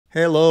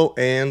Hello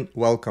and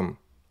welcome.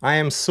 I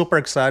am super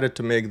excited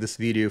to make this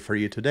video for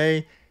you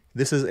today.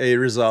 This is a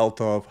result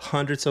of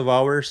hundreds of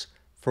hours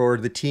for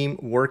the team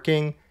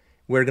working.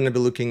 We're going to be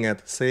looking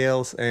at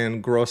sales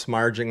and gross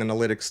margin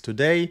analytics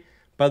today,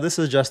 but this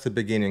is just the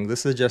beginning.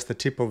 This is just the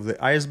tip of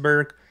the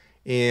iceberg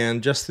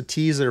and just a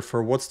teaser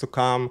for what's to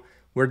come.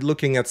 We're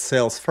looking at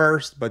sales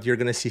first, but you're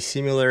going to see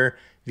similar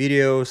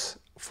videos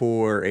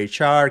for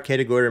HR,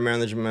 category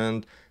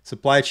management,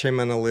 supply chain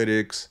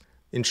analytics,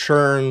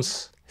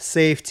 insurance,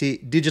 safety,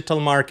 digital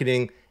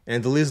marketing,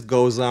 and the list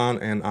goes on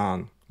and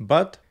on.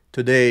 But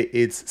today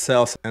it's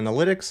sales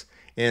analytics,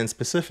 and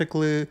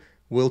specifically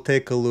we'll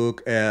take a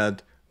look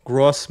at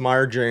gross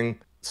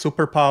margin,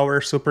 superpower,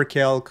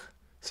 supercalc.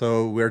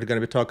 So we're going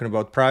to be talking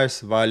about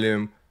price,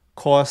 volume,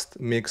 cost,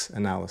 mix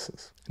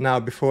analysis. Now,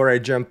 before I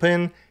jump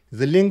in,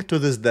 the link to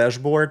this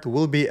dashboard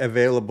will be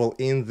available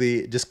in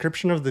the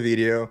description of the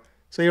video.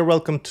 So you're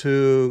welcome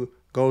to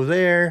go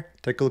there,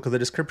 take a look at the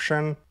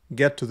description,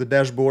 get to the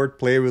dashboard,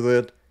 play with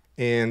it,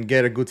 and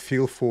get a good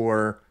feel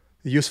for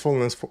the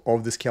usefulness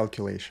of this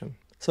calculation.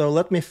 So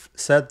let me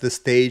set the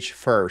stage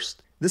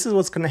first. This is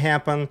what's going to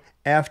happen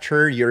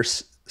after your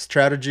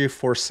strategy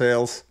for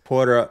sales,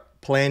 quota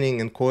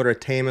planning and quota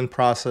attainment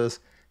process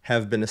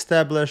have been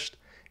established,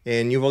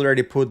 and you've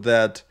already put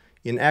that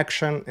in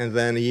action, and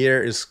then a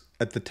year is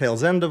at the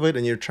tail's end of it,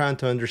 and you're trying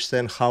to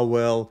understand how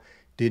well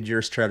did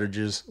your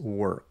strategies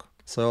work.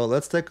 So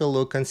let's take a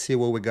look and see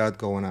what we got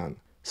going on.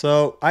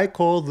 So I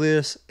call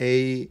this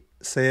a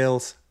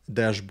sales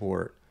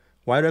dashboard.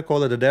 Why do I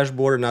call it a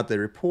dashboard, not a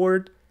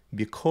report?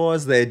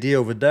 Because the idea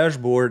of a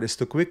dashboard is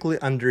to quickly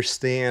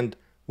understand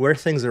where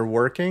things are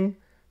working,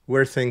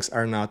 where things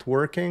are not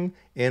working,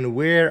 and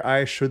where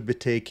I should be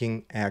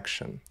taking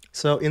action.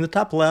 So in the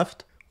top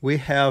left, we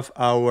have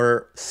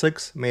our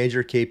 6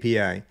 major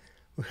KPI.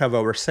 We have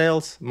our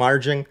sales,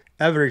 margin,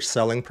 average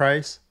selling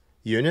price,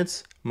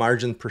 units,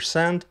 margin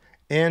percent,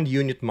 and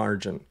unit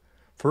margin.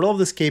 For all of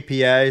these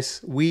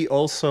KPIs, we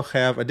also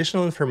have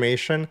additional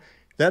information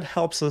that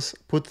helps us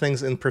put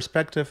things in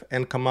perspective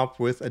and come up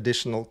with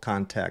additional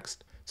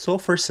context. So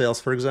for sales,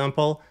 for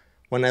example,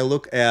 when I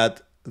look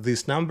at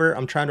this number,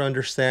 I'm trying to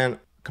understand,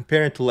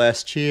 comparing to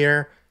last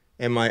year,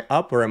 am I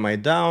up or am I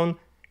down?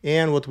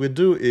 And what we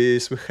do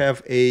is we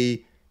have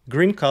a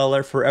green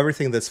color for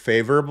everything that's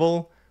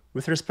favorable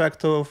with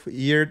respect to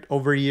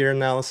year-over-year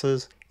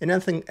analysis, and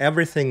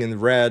everything in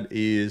red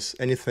is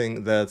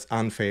anything that's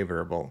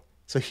unfavorable.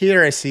 So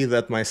here I see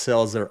that my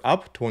sales are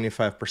up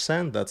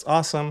 25%, that's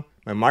awesome.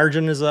 My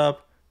margin is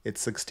up,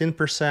 it's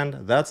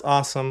 16%, that's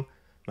awesome.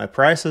 My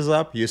price is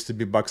up, used to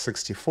be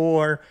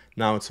 $1.64,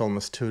 now it's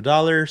almost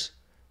 $2.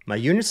 My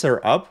units are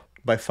up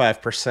by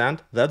 5%,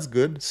 that's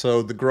good.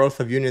 So the growth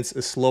of units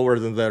is slower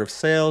than that of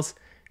sales.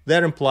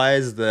 That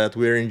implies that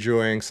we're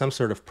enjoying some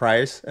sort of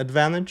price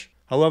advantage.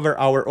 However,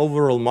 our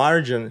overall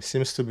margin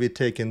seems to be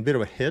taking a bit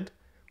of a hit.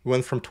 We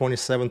went from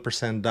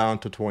 27% down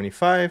to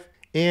 25%.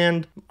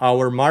 And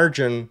our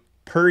margin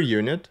per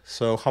unit,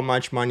 so how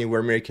much money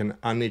we're making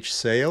on each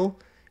sale.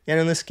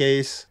 And in this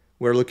case,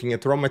 we're looking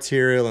at raw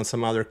material and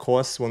some other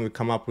costs when we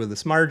come up with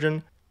this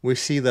margin. We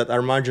see that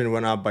our margin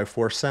went up by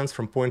 4 cents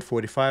from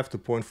 0.45 to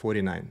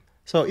 0.49.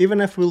 So even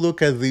if we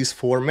look at these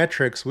 4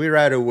 metrics, we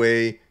right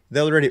away,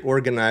 they're already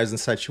organized in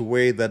such a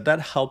way that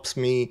helps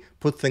me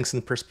put things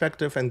in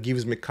perspective and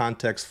gives me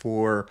context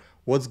for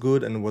what's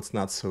good and what's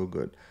not so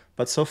good.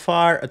 But so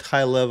far, at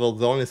high level,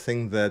 the only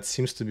thing that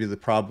seems to be the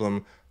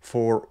problem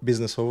for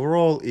business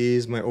overall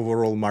is my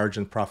overall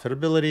margin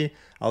profitability,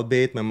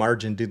 albeit my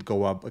margin did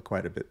go up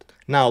quite a bit.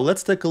 Now,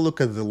 let's take a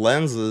look at the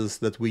lenses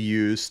that we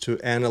use to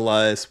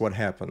analyze what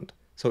happened.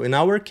 So in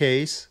our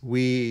case,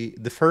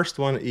 the first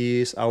one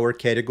is our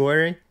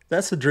category.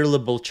 That's a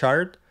drillable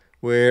chart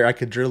where I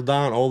could drill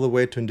down all the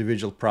way to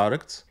individual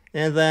products.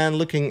 And then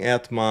looking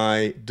at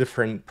my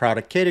different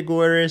product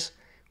categories,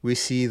 we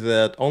see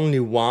that only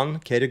one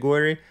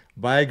category,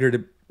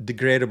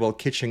 biodegradable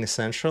kitchen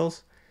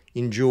essentials,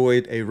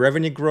 enjoyed a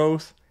revenue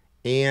growth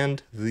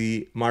and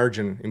the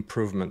margin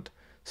improvement.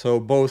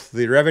 So both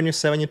the revenue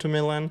 72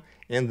 million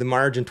and the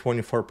margin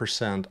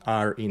 24%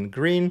 are in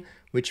green,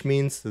 which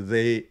means that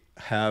they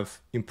have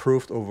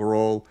improved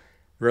overall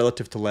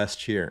relative to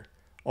last year.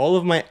 All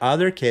of my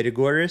other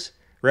categories,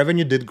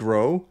 revenue did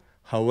grow.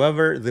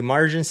 However, the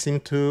margin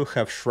seemed to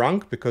have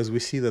shrunk because we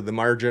see that the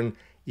margin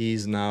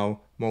is now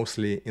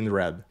mostly in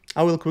red.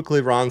 I will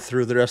quickly run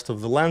through the rest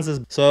of the lenses.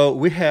 So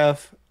we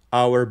have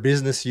our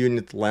business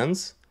unit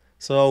lens.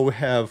 So we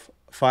have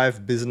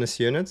 5 business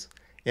units,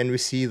 and we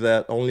see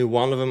that only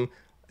one of them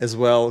as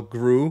well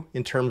grew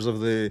in terms of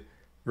the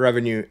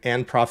revenue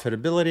and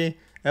profitability.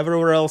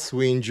 Everywhere else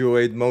we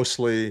enjoyed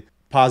mostly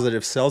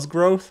positive sales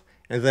growth.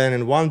 And then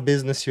in one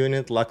business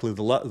unit, luckily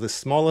the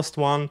smallest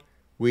one,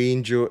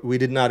 we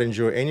did not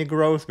enjoy any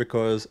growth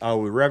because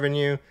our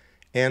revenue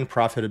and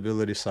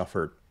profitability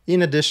suffered.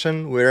 In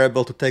addition, we're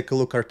able to take a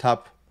look at our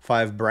top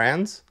 5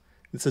 brands.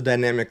 It's a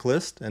dynamic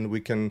list, and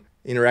we can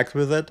interact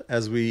with it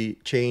as we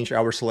change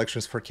our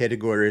selections for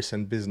categories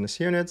and business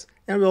units.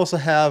 And we also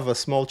have a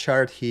small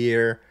chart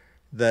here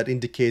that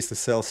indicates the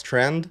sales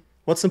trend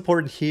What's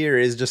important here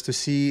is just to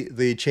see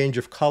the change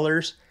of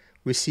colors.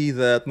 We see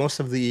that most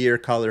of the year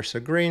colors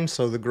are green,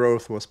 so the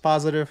growth was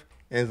positive.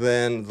 And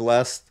then the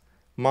last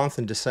month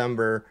in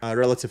December,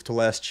 relative to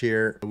last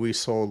year, we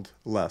sold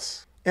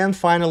less. And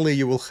finally,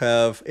 you will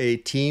have a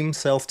team,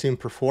 sales team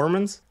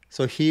performance.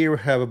 So here we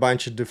have a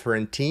bunch of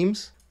different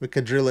teams. We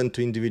could drill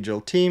into individual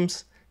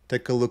teams,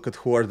 take a look at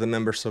who are the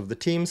members of the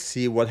teams,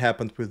 see what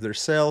happened with their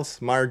sales,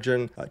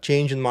 margin,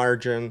 change in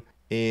margin,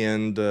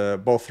 and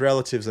both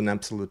relatives and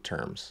absolute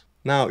terms.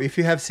 Now, if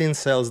you have seen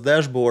sales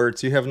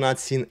dashboards, you have not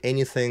seen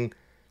anything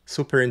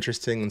super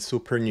interesting and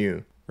super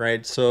new,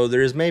 right? So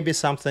there is maybe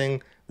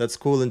something that's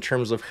cool in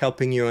terms of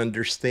helping you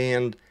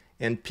understand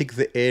and pick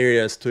the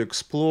areas to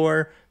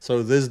explore.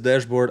 So this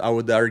dashboard, I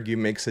would argue,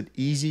 makes it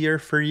easier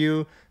for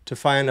you to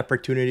find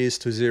opportunities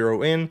to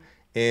zero in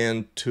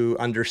and to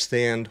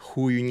understand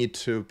who you need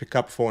to pick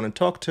up phone and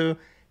talk to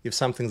if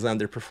something's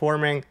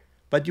underperforming.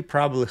 But you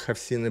probably have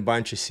seen a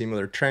bunch of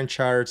similar trend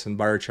charts and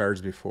bar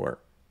charts before.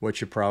 What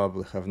you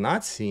probably have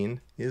not seen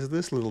is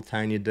this little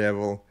tiny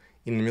devil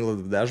in the middle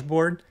of the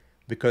dashboard,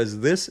 because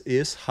this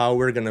is how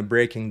we're going to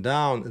breaking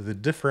down the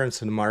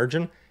difference in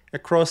margin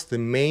across the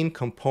main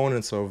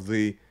components of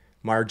the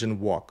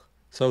margin walk.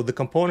 So the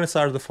components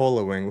are the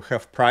following. We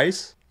have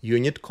price,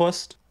 unit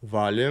cost,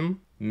 volume,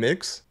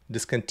 mix,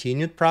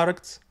 discontinued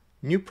products,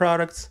 new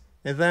products,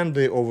 and then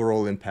the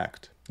overall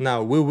impact.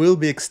 Now, we will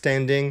be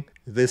extending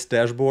this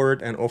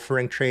dashboard and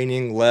offering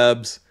training,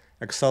 labs,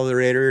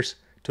 accelerators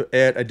to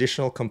add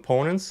additional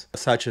components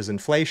such as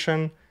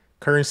inflation,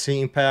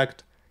 currency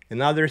impact,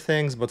 and other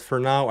things. But for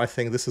now, I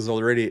think this is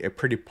already a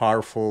pretty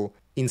powerful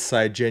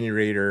insight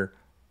generator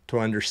to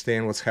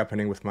understand what's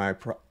happening with my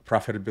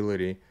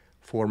profitability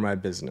for my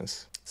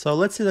business. So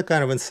let's see the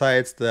kind of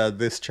insights that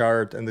this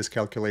chart and this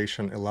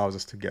calculation allows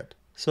us to get.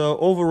 So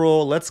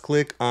overall, let's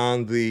click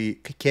on the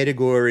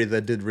category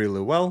that did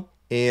really well,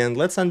 and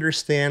let's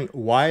understand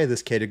why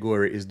this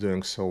category is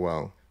doing so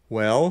well.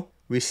 Well,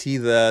 we see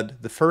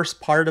that the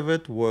first part of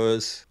it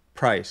was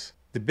price.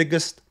 The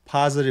biggest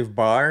positive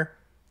bar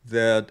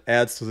that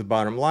adds to the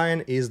bottom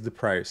line is the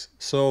price.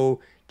 So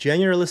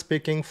generally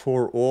speaking,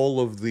 for all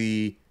of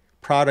the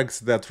products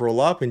that roll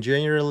up, and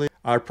generally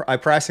our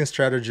pricing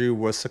strategy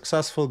was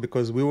successful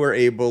because we were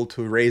able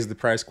to raise the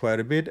price quite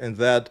a bit, and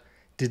that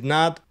did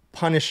not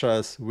punish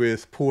us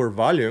with poor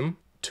volume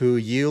to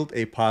yield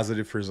a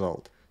positive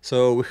result.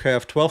 So we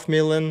have 12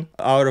 million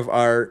out of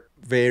our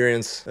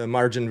variance,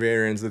 margin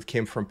variance that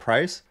came from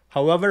price.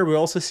 However, we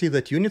also see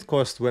that unit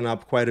cost went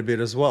up quite a bit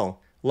as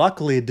well.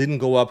 Luckily, it didn't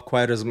go up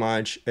quite as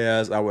much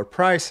as our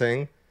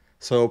pricing.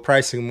 So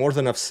pricing more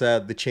than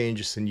offset the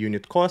changes in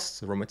unit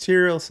costs, raw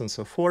materials, and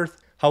so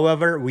forth.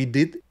 However, we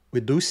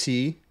do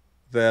see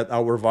that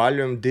our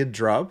volume did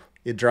drop.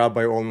 It dropped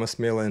by almost $1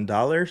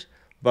 million,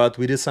 but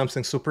we did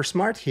something super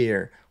smart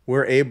here.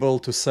 We're able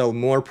to sell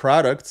more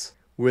products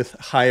with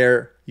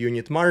higher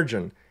unit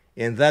margin.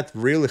 And that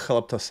really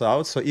helped us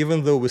out. So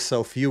even though we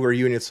sell fewer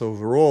units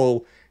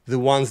overall, the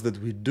ones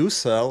that we do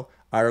sell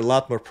are a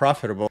lot more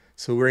profitable.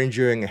 So we're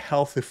enjoying a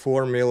healthy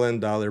 $4 million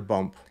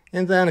bump.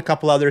 And then a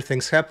couple other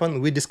things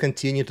happened. We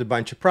discontinued a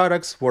bunch of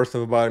products worth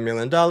of about $1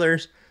 million,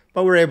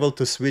 but we're able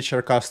to switch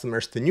our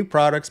customers to new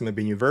products,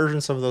 maybe new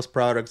versions of those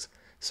products.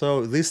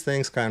 So these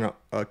things kind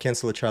of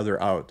cancel each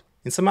other out.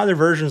 In some other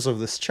versions of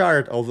this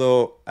chart,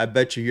 although I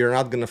bet you're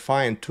not going to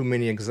find too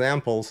many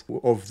examples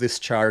of this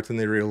chart in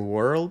the real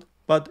world,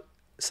 but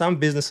some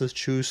businesses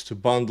choose to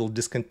bundle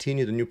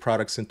discontinued and new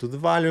products into the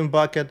volume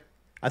bucket.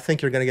 I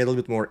think you're going to get a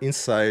little bit more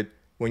insight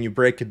when you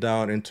break it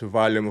down into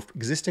volume of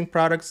existing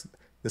products,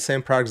 the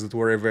same products that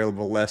were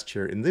available last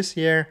year in this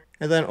year,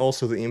 and then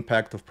also the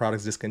impact of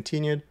products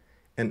discontinued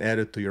and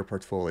added to your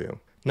portfolio.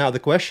 Now the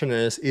question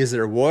is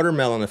there a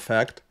watermelon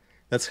effect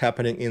that's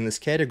happening in this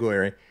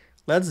category?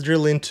 Let's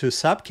drill into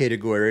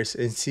subcategories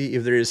and see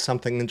if there is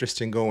something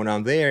interesting going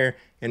on there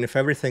and if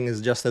everything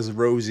is just as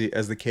rosy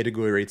as the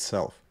category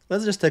itself.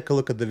 Let's just take a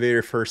look at the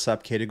very first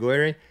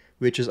subcategory,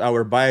 which is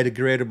our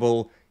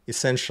biodegradable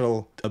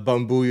essential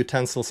bamboo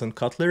utensils and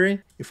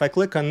cutlery. If I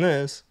click on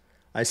this,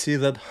 I see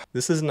that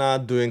this is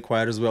not doing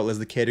quite as well as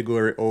the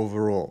category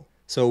overall.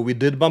 So we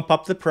did bump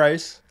up the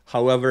price.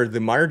 However,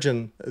 the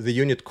margin, the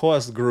unit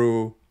cost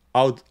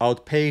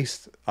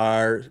outpaced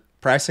our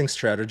pricing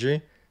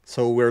strategy.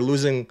 So we're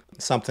losing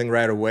something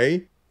right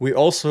away. We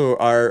also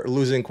are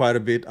losing quite a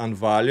bit on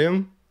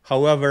volume.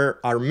 However,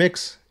 our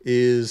mix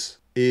is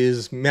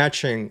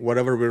matching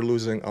whatever we're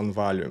losing on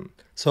volume.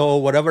 So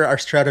whatever our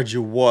strategy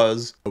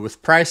was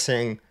with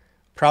pricing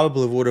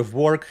probably would have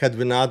worked had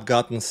we not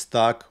gotten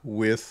stuck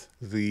with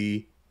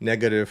the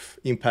negative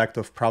impact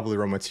of probably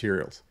raw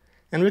materials.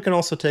 And we can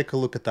also take a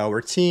look at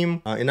our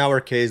team. In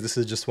our case, this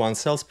is just one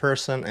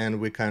salesperson, and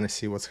we kind of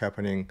see what's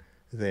happening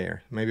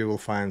there. Maybe we'll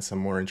find some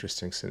more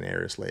interesting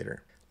scenarios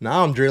later.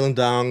 Now I'm drilling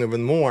down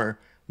even more.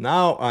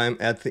 Now I'm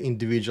at the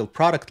individual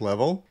product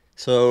level.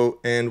 So,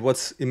 and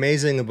what's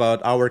amazing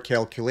about our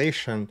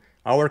calculation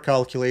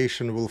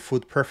will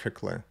fit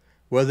perfectly.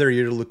 Whether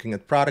you're looking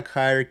at product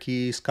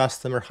hierarchies,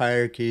 customer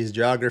hierarchies,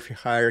 geography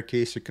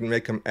hierarchies, you can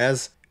make them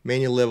as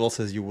many levels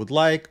as you would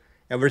like.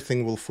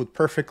 everything will fit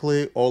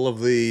perfectly, all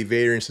of the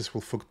variances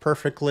will fit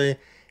perfectly,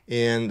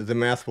 and the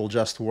math will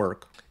just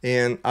work.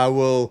 And I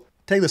will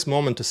take this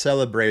moment to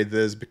celebrate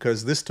this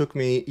because this took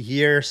me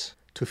years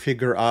to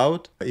figure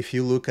out. If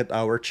you look at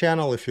our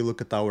channel, if you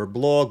look at our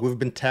blog, we've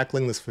been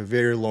tackling this for a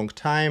very long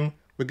time.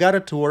 We got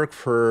it to work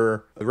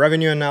for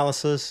revenue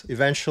analysis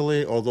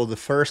eventually, although the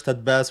first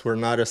at best were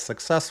not as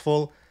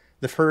successful.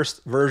 The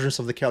first versions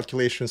of the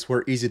calculations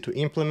were easy to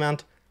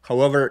implement.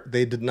 However,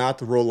 they did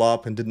not roll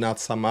up and did not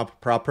sum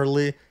up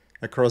properly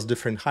across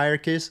different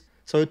hierarchies.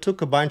 So it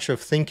took a bunch of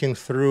thinking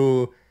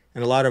through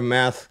and a lot of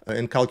math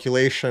and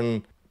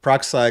calculation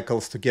proc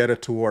cycles to get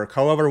it to work.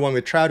 However, when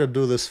we tried to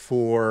do this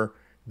for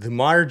the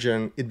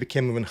margin, it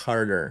became even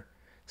harder.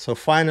 So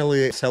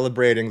finally,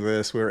 celebrating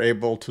this, we were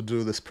able to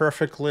do this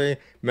perfectly.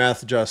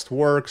 Math just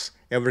works,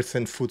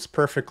 everything fits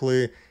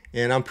perfectly,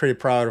 and I'm pretty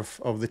proud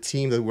of the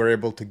team that we're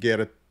able to get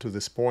it to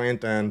this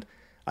point. And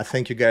I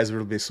think you guys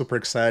will be super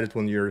excited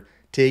when you're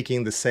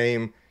taking the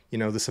same,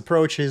 this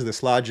approaches,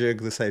 this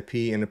logic, this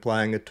IP, and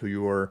applying it to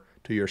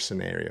your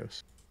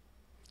scenarios.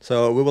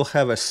 So we will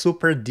have a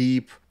super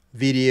deep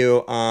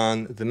video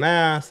on the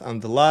math, on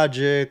the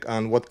logic,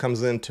 on what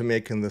comes into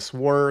making this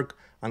work,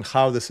 on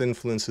how this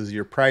influences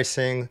your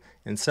pricing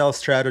and sales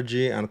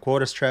strategy, on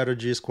quota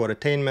strategies, quota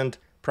attainment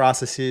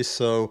processes.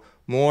 So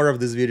more of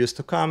these videos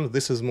to come.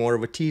 This is more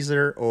of a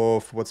teaser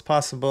of what's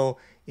possible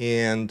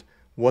and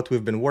what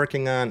we've been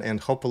working on, and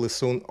hopefully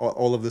soon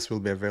all of this will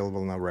be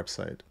available on our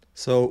website.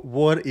 So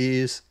what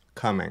is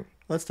coming?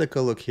 Let's take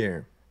a look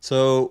here.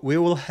 So we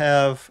will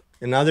have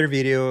another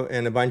video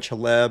and a bunch of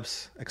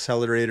labs,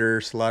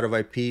 accelerators, a lot of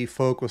IP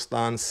focused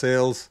on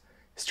sales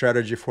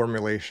strategy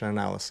formulation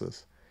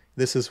analysis.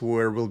 This is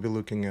where we'll be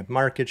looking at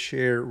market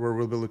share, where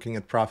we'll be looking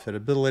at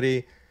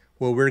profitability,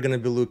 where we're going to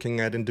be looking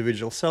at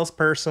individual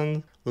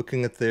salesperson,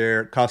 looking at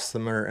their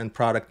customer and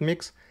product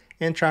mix,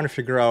 and trying to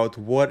figure out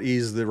what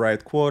is the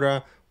right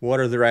quota, what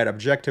are the right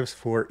objectives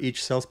for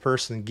each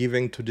salesperson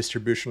giving to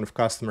distribution of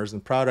customers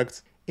and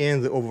products,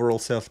 and the overall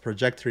sales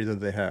trajectory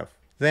that they have.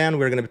 Then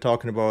we're going to be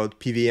talking about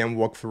PVM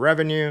walk for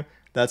revenue.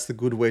 That's the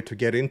good way to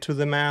get into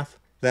the math.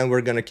 Then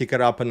we're going to kick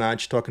it up a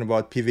notch talking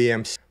about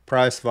PVM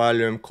price,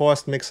 volume,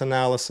 cost mix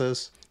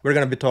analysis. We're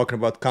going to be talking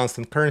about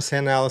constant currency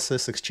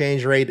analysis,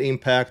 exchange rate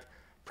impact,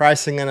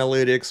 pricing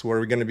analytics, where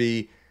we're going to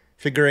be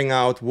figuring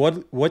out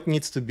what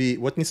needs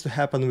to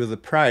happen with the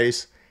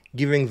price,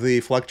 given the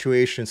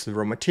fluctuations of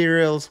raw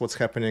materials, what's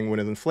happening with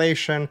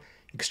inflation,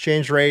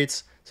 exchange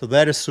rates. So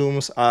that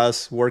assumes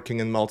us working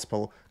in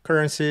multiple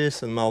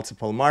currencies and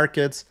multiple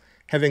markets,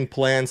 having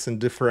plans in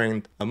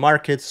different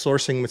markets,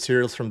 sourcing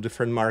materials from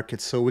different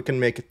markets, so we can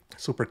make it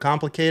super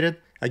complicated.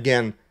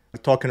 Again,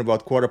 we're talking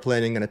about quota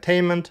planning and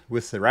attainment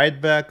with the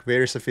write back,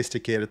 very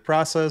sophisticated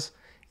process,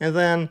 and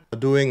then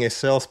doing a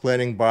sales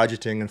planning,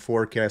 budgeting, and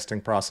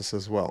forecasting process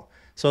as well.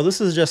 So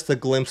this is just a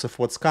glimpse of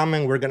what's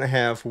coming.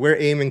 We're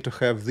aiming to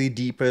have the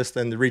deepest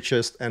and the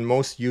richest and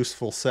most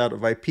useful set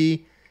of IP.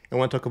 And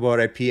when I talk about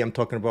IP, I'm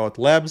talking about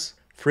labs,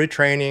 free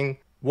training,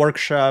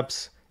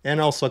 workshops, and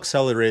also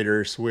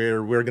accelerators,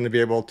 where we're going to be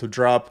able to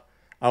drop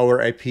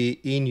our IP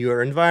in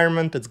your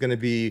environment. It's going to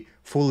be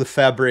fully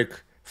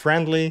fabric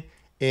friendly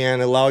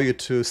and allow you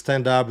to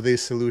stand up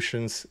these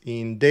solutions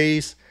in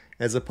days,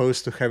 as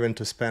opposed to having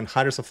to spend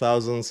hundreds of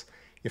thousands,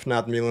 if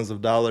not millions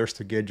of dollars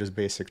to get just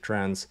basic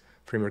trends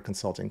from your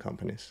consulting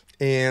companies.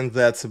 And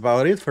that's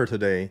about it for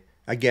today.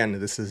 Again,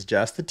 this is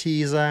just a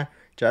teaser,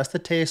 just a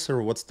taster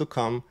of what's to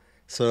come.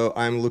 So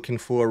I'm looking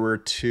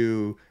forward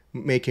to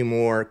making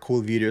more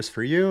cool videos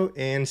for you,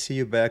 and see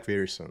you back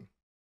very soon.